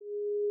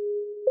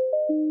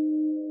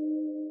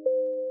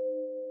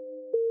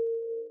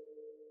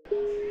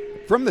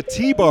From the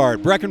T-Bar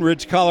at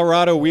Breckenridge,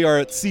 Colorado, we are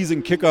at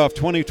Season Kickoff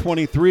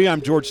 2023.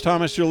 I'm George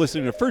Thomas. You're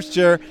listening to First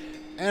Chair,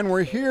 and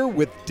we're here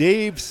with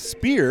Dave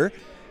Speer.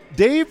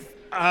 Dave,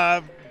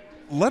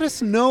 let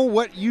us know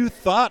what you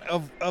thought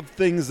of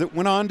things that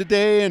went on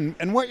today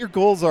and what your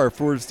goals are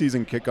for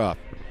Season Kickoff.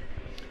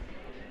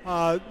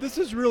 This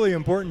is really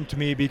important to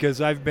me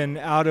because I've been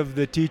out of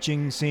the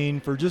teaching scene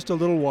for just a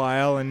little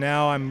while, and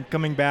now I'm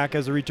coming back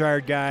as a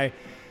retired guy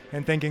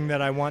and thinking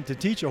that I want to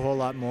teach a whole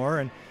lot more.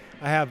 And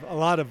I have a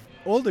lot of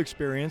old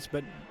experience,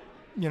 but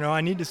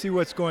I need to see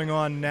what's going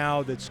on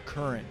now that's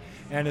current.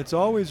 And it's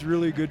always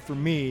really good for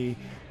me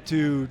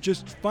to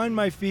just find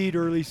my feet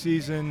early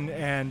season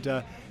and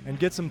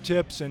get some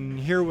tips and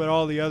hear what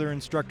all the other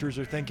instructors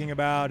are thinking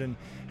about. And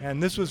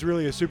this was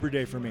really a super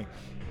day for me.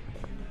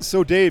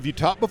 So Dave, you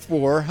taught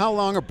before. How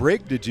long a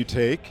break did you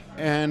take?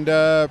 And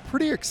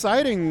pretty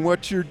exciting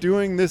what you're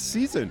doing this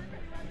season.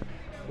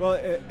 Well,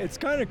 it's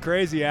kind of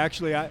crazy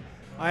actually. I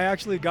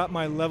actually got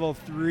my level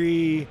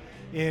 3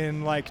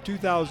 in like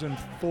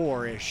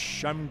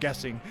 2004-ish, I'm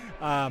guessing.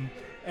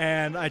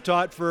 And I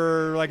taught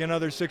for like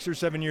another 6 or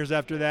 7 years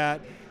after that.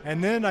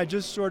 And then I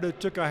just sort of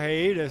took a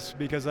hiatus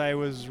because I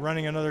was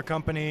running another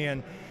company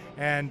and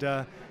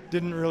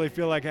didn't really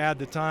feel like I had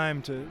the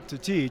time to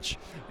teach.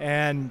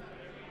 And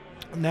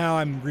now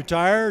I'm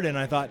retired, and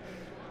I thought,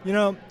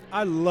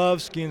 I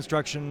love ski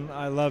instruction.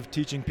 I love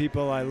teaching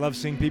people. I love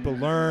seeing people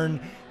learn,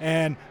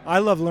 and I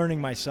love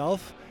learning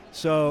myself.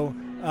 So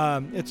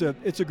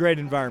it's a great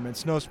environment.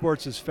 Snow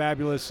sports is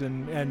fabulous,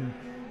 and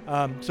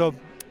so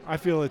I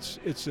feel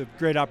it's a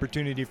great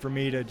opportunity for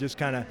me to just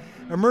kind of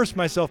immerse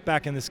myself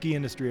back in the ski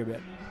industry a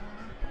bit.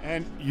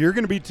 And you're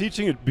going to be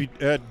teaching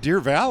at Deer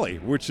Valley,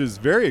 which is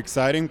very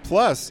exciting.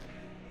 Plus,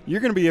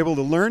 you're going to be able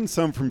to learn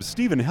some from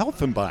Stephen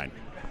Helfenbein.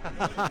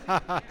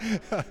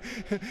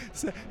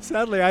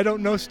 Sadly, I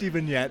don't know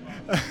Stephen yet,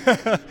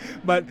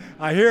 but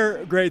I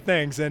hear great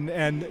things.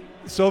 And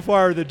so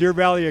far, the Deer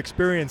Valley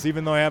experience,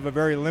 even though I have a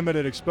very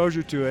limited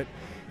exposure to it,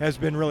 has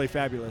been really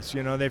fabulous.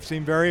 They've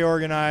seemed very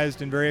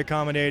organized and very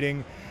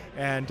accommodating,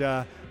 and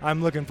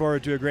I'm looking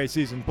forward to a great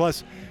season.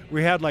 Plus,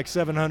 we had like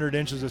 700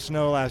 inches of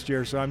snow last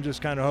year, so I'm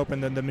just kind of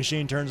hoping that the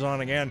machine turns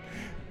on again.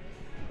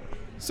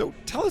 So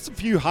tell us a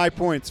few high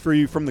points for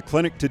you from the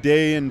clinic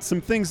today and some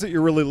things that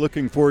you're really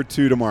looking forward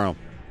to tomorrow.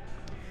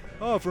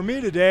 Oh, for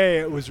me today,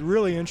 it was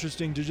really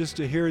interesting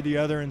to hear the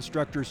other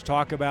instructors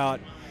talk about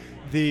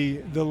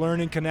the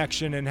learning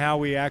connection and how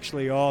we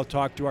actually all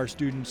talk to our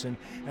students and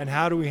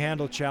how do we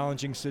handle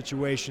challenging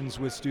situations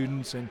with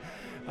students. And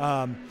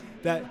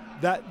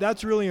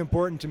that's really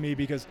important to me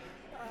because,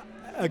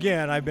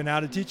 again, I've been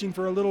out of teaching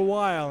for a little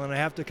while, and I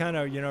have to kind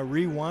of,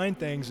 rewind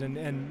things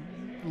and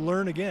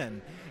learn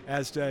again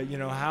as to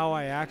how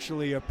I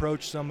actually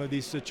approach some of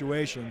these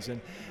situations.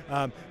 And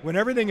when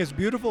everything is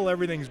beautiful,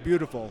 everything's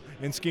beautiful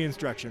in ski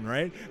instruction,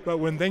 right? But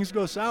when things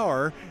go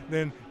sour,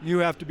 then you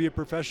have to be a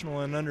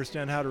professional and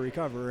understand how to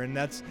recover. And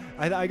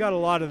I got a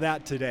lot of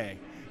that today.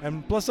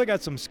 And plus I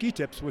got some ski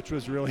tips, which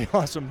was really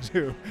awesome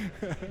too.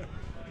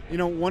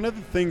 One of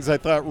the things I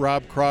thought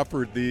Rob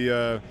Crawford,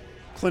 the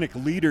clinic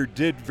leader,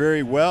 did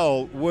very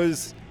well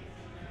was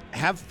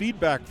have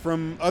feedback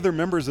from other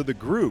members of the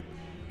group.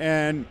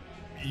 And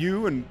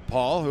you and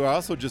Paul, who I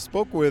also just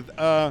spoke with,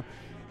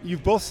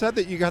 you've both said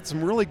that you got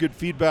some really good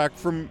feedback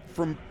from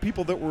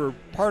people that were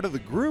part of the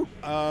group,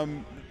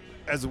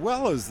 as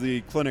well as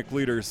the clinic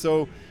leader.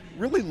 So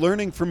really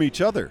learning from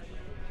each other.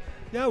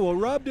 Yeah, well,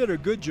 Rob did a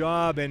good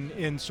job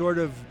in sort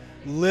of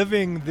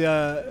living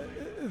the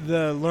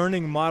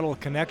learning model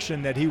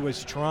connection that he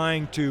was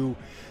trying to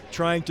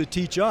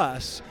teach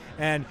us.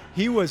 And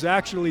he was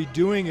actually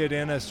doing it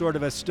in a sort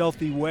of a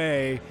stealthy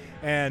way,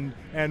 and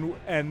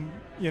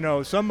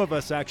some of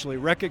us actually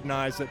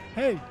recognize that,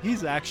 hey,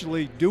 he's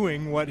actually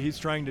doing what he's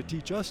trying to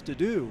teach us to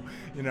do,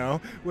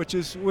 which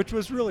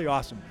was really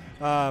awesome.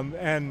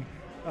 I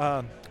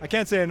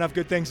can't say enough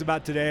good things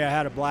about today. I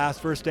had a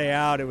blast. First day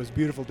out, it was a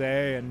beautiful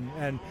day,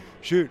 and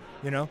shoot,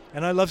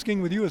 and I love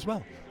skiing with you as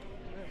well.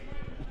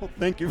 Well,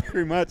 thank you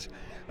very much.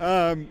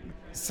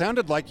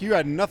 Sounded like you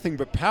had nothing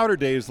but powder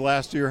days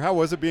last year. How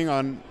was it being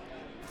on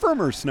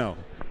firmer snow?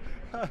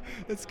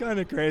 It's kind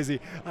of crazy.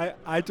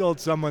 I told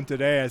someone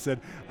today, I said,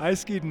 I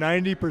skied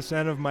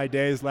 90% of my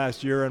days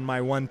last year on my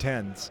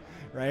 110s,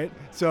 right?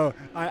 So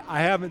I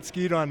haven't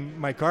skied on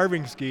my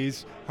carving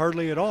skis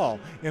hardly at all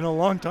in a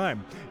long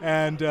time.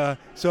 And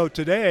so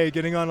today,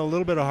 getting on a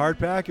little bit of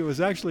hardpack, it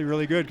was actually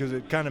really good because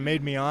it kind of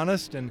made me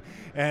honest and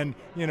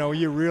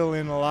you reel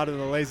in a lot of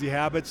the lazy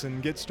habits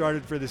and get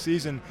started for the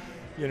season,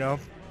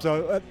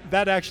 So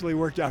that actually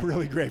worked out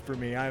really great for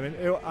me. I mean,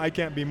 I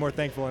can't be more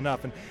thankful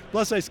enough. And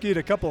plus, I skied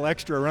a couple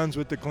extra runs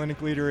with the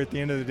clinic leader at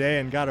the end of the day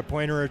and got a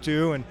pointer or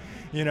two and,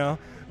 a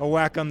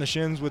whack on the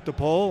shins with the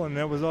pole, and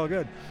that was all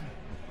good.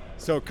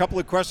 So a couple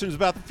of questions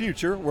about the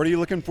future. What are you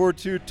looking forward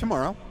to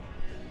tomorrow?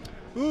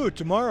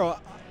 Tomorrow,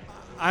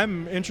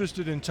 I'm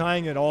interested in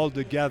tying it all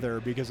together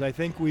because I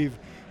think we've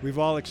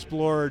all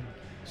explored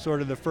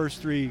sort of the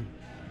first 3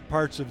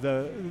 parts of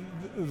the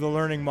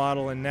learning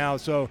model, and now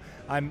so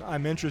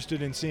I'm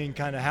interested in seeing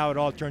kind of how it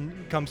all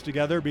comes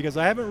together, because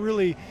I haven't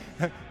really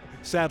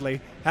sadly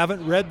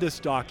haven't read this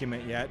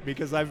document yet,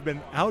 because I've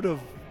been out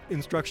of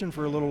instruction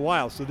for a little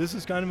while. So this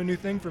is kind of a new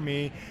thing for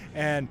me,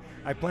 and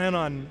I plan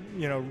on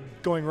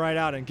going right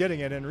out and getting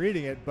it and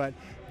reading it, but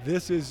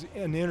this is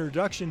an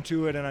introduction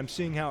to it, and I'm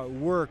seeing how it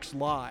works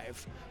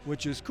live,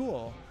 which is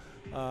cool.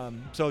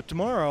 So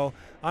tomorrow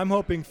I'm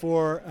hoping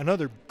for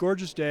another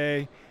gorgeous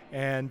day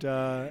and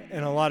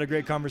a lot of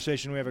great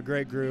conversation. We have a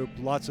great group,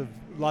 lots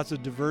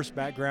of diverse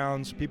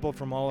backgrounds, people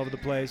from all over the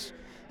place.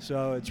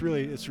 So it's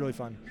really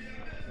fun.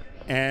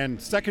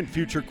 And second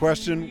future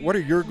question, what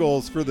are your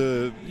goals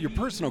your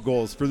personal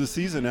goals for the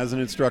season as an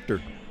instructor?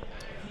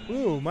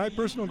 Ooh, my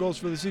personal goals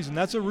for the season.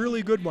 That's a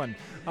really good one.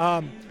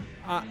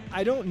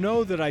 I don't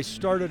know that I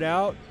started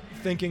out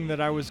thinking that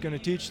I was going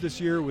to teach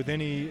this year with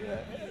any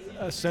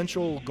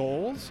essential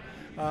goals,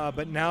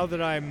 but now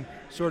that I'm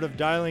sort of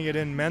dialing it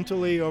in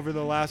mentally over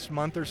the last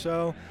month or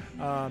so,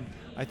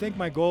 I think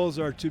my goals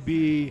are to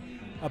be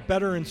a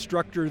better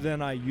instructor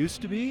than I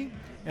used to be.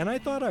 And I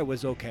thought I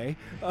was okay.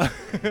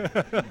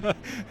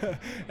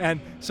 And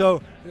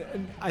so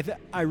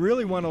I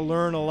really want to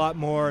learn a lot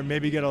more and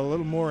maybe get a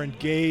little more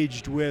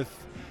engaged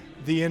with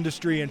the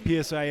industry and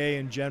PSIA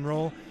in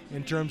general,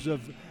 in terms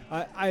of,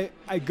 I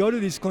go to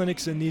these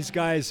clinics and these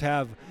guys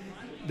have,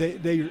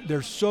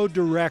 they're so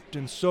direct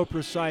and so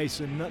precise,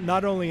 and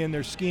not only in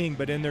their skiing,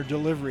 but in their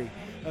delivery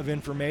of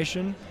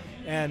information.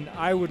 And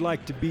I would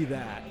like to be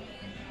that.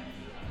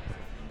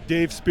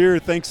 Dave Speer,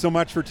 thanks so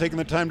much for taking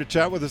the time to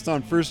chat with us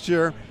on First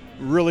Year.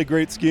 Really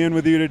great skiing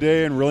with you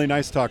today, and really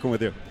nice talking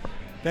with you.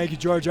 Thank you,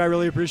 George. I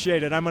really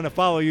appreciate it. I'm going to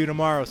follow you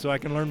tomorrow so I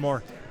can learn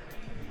more.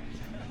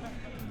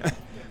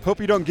 Hope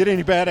you don't get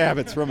any bad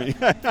habits from me.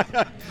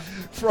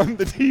 From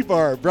the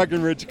T-Bar,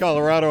 Breckenridge,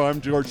 Colorado,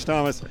 I'm George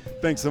Thomas.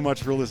 Thanks so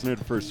much for listening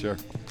to First Year.